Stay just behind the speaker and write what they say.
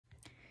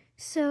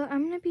So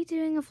I'm going to be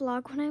doing a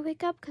vlog when I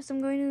wake up because I'm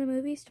going to the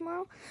movies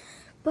tomorrow.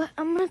 But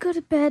I'm going to go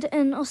to bed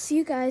and I'll see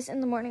you guys in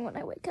the morning when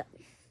I wake up.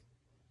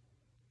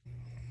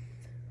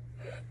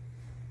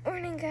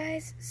 Morning,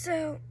 guys.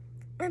 So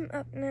I'm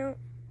up now.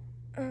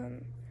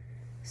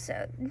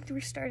 So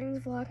we're starting the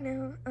vlog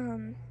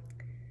now.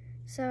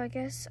 So I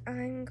guess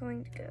I'm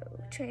going to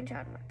go change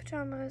out of my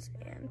pajamas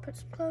and put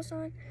some clothes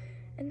on.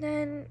 And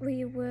then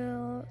we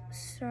will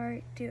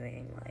start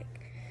doing like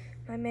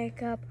my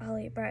makeup, I'll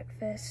eat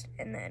breakfast,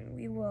 and then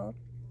we will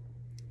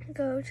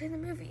go to the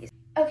movies.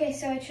 Okay,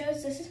 so I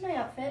chose, this is my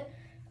outfit.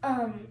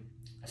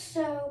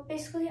 So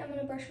basically I'm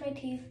gonna brush my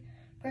teeth,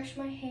 brush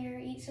my hair,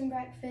 eat some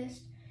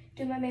breakfast,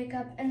 do my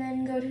makeup, and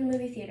then go to the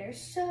movie theater.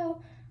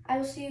 So I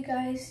will see you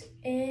guys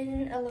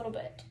in a little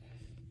bit.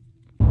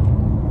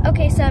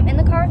 Okay, so I'm in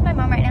the car with my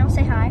mom right now.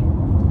 Say hi.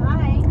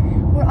 Hi.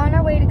 We're on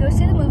our way to go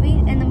see the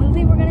movie, and the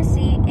movie we're gonna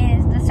see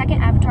is the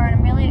second Avatar, and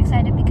I'm really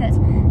excited because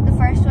the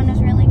first one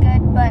was really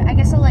good, but I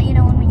guess I'll let you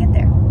know when we get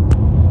there.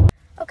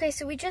 Okay,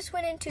 so we just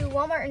went into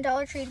Walmart and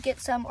Dollar Tree to get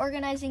some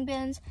organizing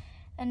bins,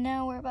 and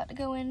now we're about to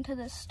go into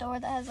this store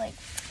that has like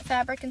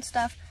fabric and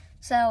stuff,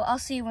 so I'll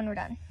see you when we're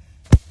done.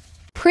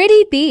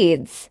 Pretty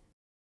beads.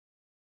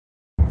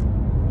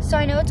 So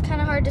I know it's kind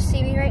of hard to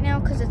see me right now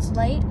because it's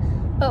late,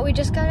 but we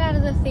just got out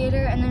of the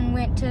theater and then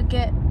went to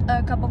get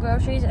a couple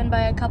groceries, and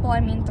by a couple I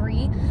mean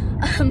 3.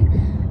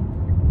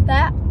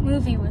 That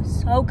movie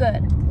was so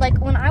good. Like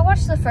when I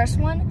watched the first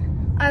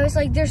one, I was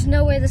like, there's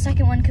no way the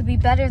second one could be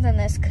better than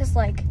this, because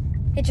like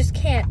it just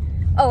can't.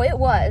 Oh, it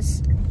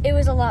was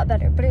a lot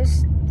better, but it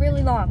was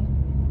really long,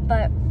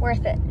 but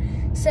worth it.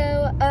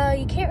 So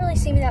you can't really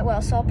see me that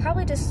well, so I'll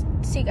probably just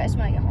see you guys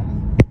when I get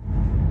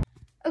home.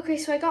 Okay,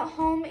 so I got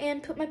home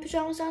and put my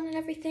pajamas on and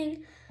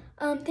everything.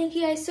 Thank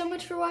you guys so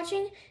much for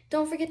watching.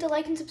 Don't forget to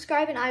like and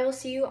subscribe, and I will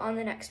see you on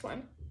the next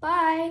one.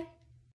 Bye!